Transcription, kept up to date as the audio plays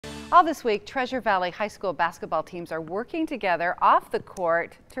All this week, Treasure Valley High School basketball teams are working together off the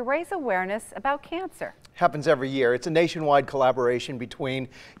court to raise awareness about cancer. Happens every year. It's a nationwide collaboration between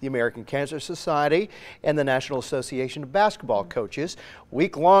the American Cancer Society and the National Association of Basketball Coaches.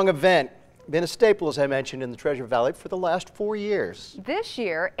 Week-long event. Been a staple, as I mentioned, in the Treasure Valley for the last 4 years. This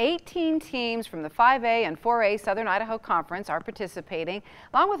year, 18 teams from the 5A and 4A Southern Idaho Conference are participating,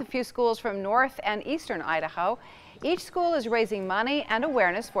 along with a few schools from North and Eastern Idaho. Each school is raising money and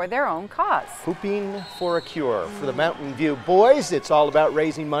awareness for their own cause. Hooping for a Cure. For the Mountain View boys, it's all about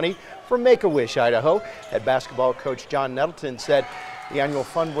raising money for Make-A-Wish Idaho. Head basketball coach John Nettleton said the annual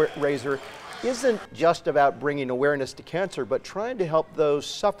fundraiser isn't just about bringing awareness to cancer, but trying to help those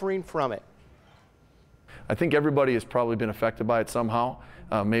suffering from it. I think everybody has probably been affected by it somehow.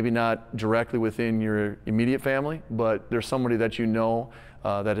 Maybe not directly within your immediate family, but there's somebody that you know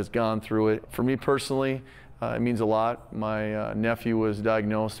that has gone through it. For me personally, it means a lot. My nephew was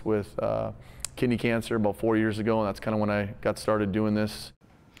diagnosed with kidney cancer about 4 years ago, and that's kind of when I got started doing this.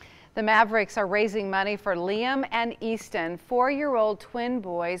 The Mavericks are raising money for Liam and Easton, 4-year-old twin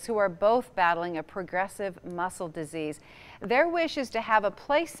boys who are both battling a progressive muscle disease. Their wish is to have a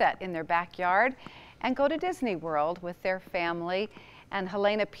play set in their backyard and go to Disney World with their family. And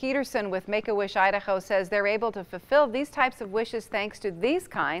Helena Peterson with Make-A-Wish Idaho says they're able to fulfill these types of wishes thanks to these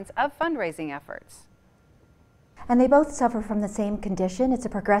kinds of fundraising efforts. And they both suffer from the same condition. It's a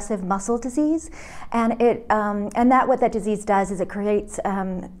progressive muscle disease, and what that disease does is it creates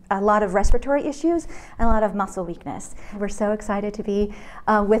a lot of respiratory issues and a lot of muscle weakness. We're so excited to be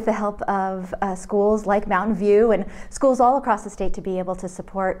with the help of schools like Mountain View and schools all across the state to be able to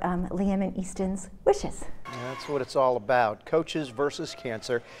support Liam and Easton's wishes. That's what it's all about. Coaches versus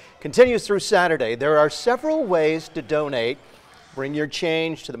Cancer continues through Saturday. There are several ways to donate. Bring your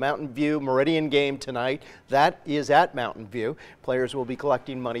change to the Mountain View Meridian game tonight. That is at Mountain View. Players will be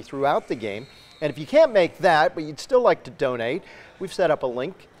collecting money throughout the game. And if you can't make that, but you'd still like to donate, we've set up a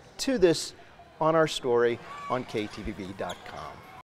link to this on our story on KTVB.com.